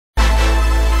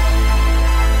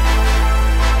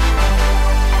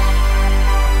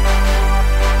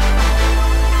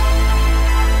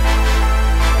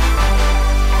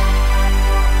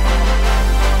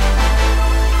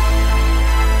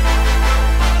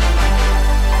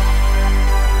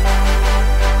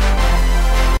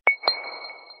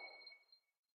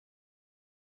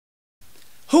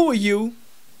Who are you,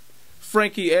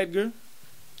 Frankie Edgar,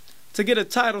 to get a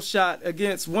title shot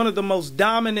against one of the most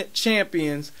dominant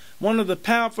champions, one of the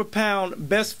pound for pound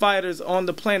best fighters on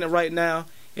the planet right now,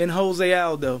 in Jose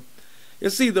Aldo?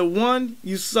 It's either one,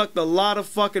 you sucked a lot of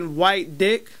fucking white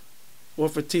dick, or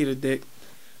Fertitta dick,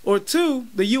 or two,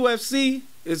 the UFC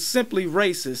is simply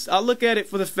racist. I look at it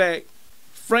for the fact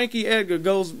Frankie Edgar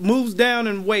moves down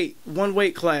in weight, one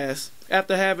weight class,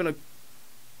 after having a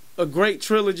great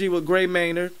trilogy with Gray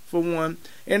Maynard, for one.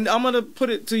 And I'm going to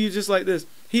put it to you just like this.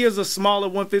 He is a smaller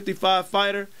 155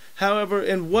 fighter. However,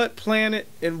 in what planet,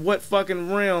 in what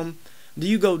fucking realm do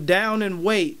you go down in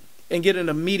weight and get an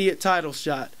immediate title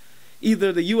shot?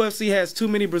 Either the UFC has too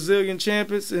many Brazilian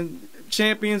champions in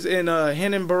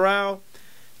Renan Barão,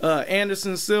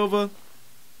 Anderson Silva,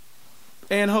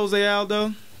 and Jose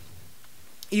Aldo.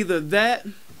 Either that,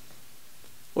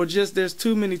 or just there's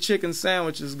too many chicken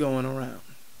sandwiches going around.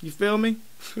 You feel me?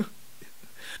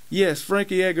 Yes,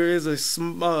 Frankie Edgar is a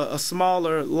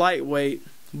smaller lightweight,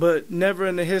 but never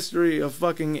in the history of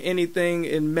fucking anything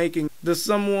in making does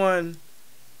someone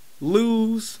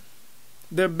lose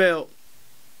their belt,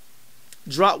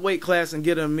 drop weight class, and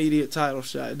get an immediate title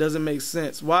shot. It doesn't make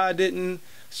sense. Why didn't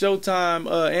Showtime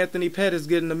Anthony Pettis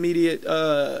get an immediate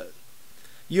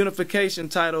unification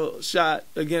title shot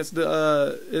against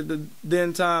the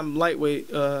then time lightweight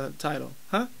title?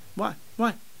 Huh? Why?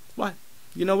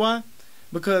 You know why?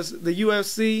 Because the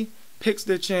UFC picks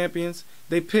their champions.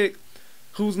 They pick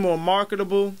who's more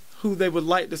marketable, who they would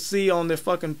like to see on their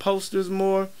fucking posters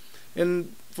more.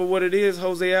 And for what it is,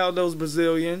 Jose Aldo's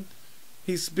Brazilian.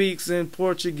 He speaks in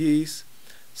Portuguese.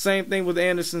 Same thing with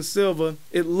Anderson Silva.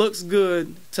 It looks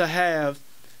good to have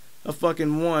a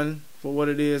fucking one for what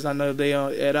it is. I know they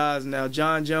are at odds now.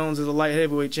 John Jones is a light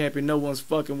heavyweight champion. No one's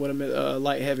fucking with him at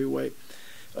light heavyweight.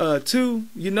 Two,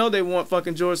 you know they want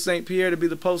fucking George St. Pierre to be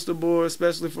the poster boy,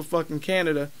 especially for fucking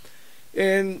Canada.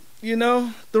 And, you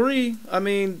know, three, I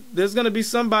mean, there's going to be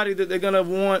somebody that they're going to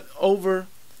want over.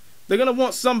 They're going to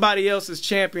want somebody else as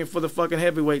champion for the fucking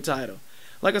heavyweight title.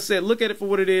 Like I said, look at it for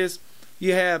what it is.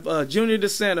 You have Junior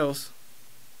dos Santos,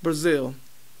 Brazil,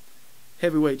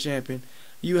 heavyweight champion.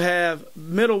 You have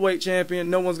middleweight champion,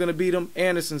 no one's going to beat him,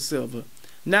 Anderson Silva.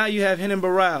 Now you have Renan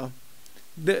Barão.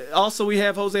 Also, we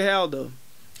have Jose Aldo.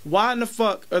 Why in the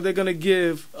fuck are they going to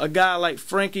give a guy like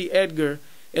Frankie Edgar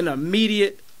an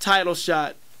immediate title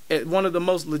shot at one of the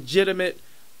most legitimate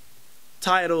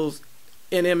titles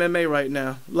in MMA right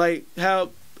now? Like how,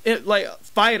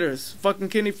 fighters, fucking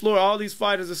Kenny Floyd, all these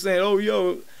fighters are saying, oh,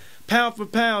 yo, pound for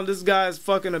pound, this guy's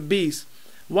fucking a beast.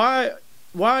 Why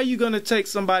are you going to take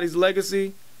somebody's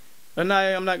legacy? And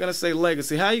I'm not going to say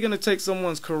legacy. How are you going to take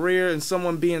someone's career and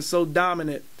someone being so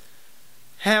dominant,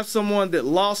 have someone that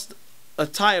lost a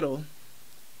title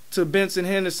to Benson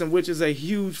Henderson, which is a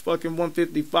huge fucking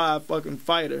 155 fucking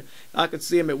fighter. I could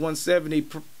see him at 170,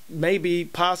 maybe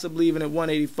possibly even at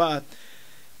 185.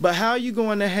 But how are you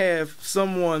going to have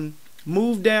someone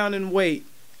move down in weight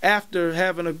after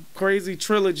having a crazy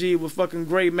trilogy with fucking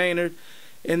Gray Maynard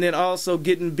and then also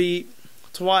getting beat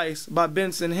twice by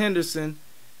Benson Henderson,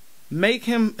 make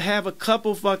him have a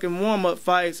couple fucking warm-up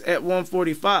fights at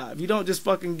 145. You don't just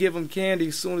fucking give him candy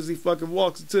as soon as he fucking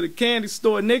walks into the candy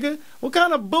store, nigga. What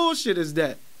kind of bullshit is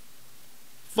that?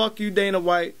 Fuck you, Dana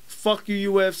White. Fuck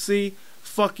you, UFC.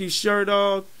 Fuck you,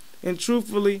 Sherdog. And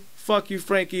truthfully, fuck you,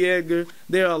 Frankie Edgar.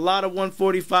 There are a lot of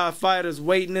 145 fighters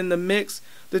waiting in the mix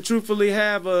to truthfully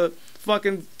have a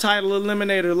fucking title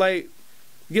eliminator. Like,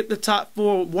 get the top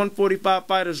 4 145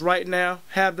 fighters right now.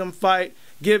 Have them fight.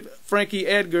 Give Frankie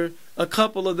Edgar a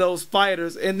couple of those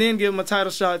fighters and then give him a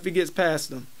title shot if he gets past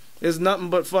them. It's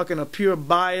nothing but fucking a pure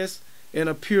bias and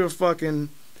a pure fucking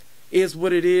is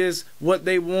what it is, what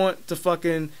they want to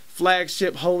fucking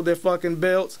flagship hold their fucking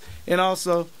belts. And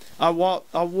also, I wore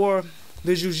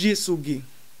the jiu-jitsu gi.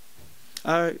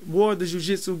 I wore the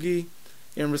jiu-jitsu gi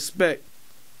in respect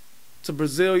to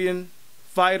Brazilian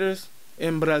fighters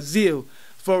in Brazil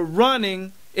for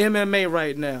running MMA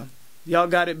right now. Y'all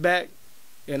got it back.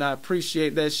 And I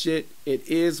appreciate that shit. It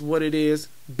is what it is.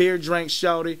 Beer drank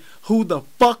shouty. Who the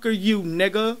fuck are you,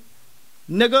 nigga?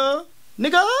 Nigga?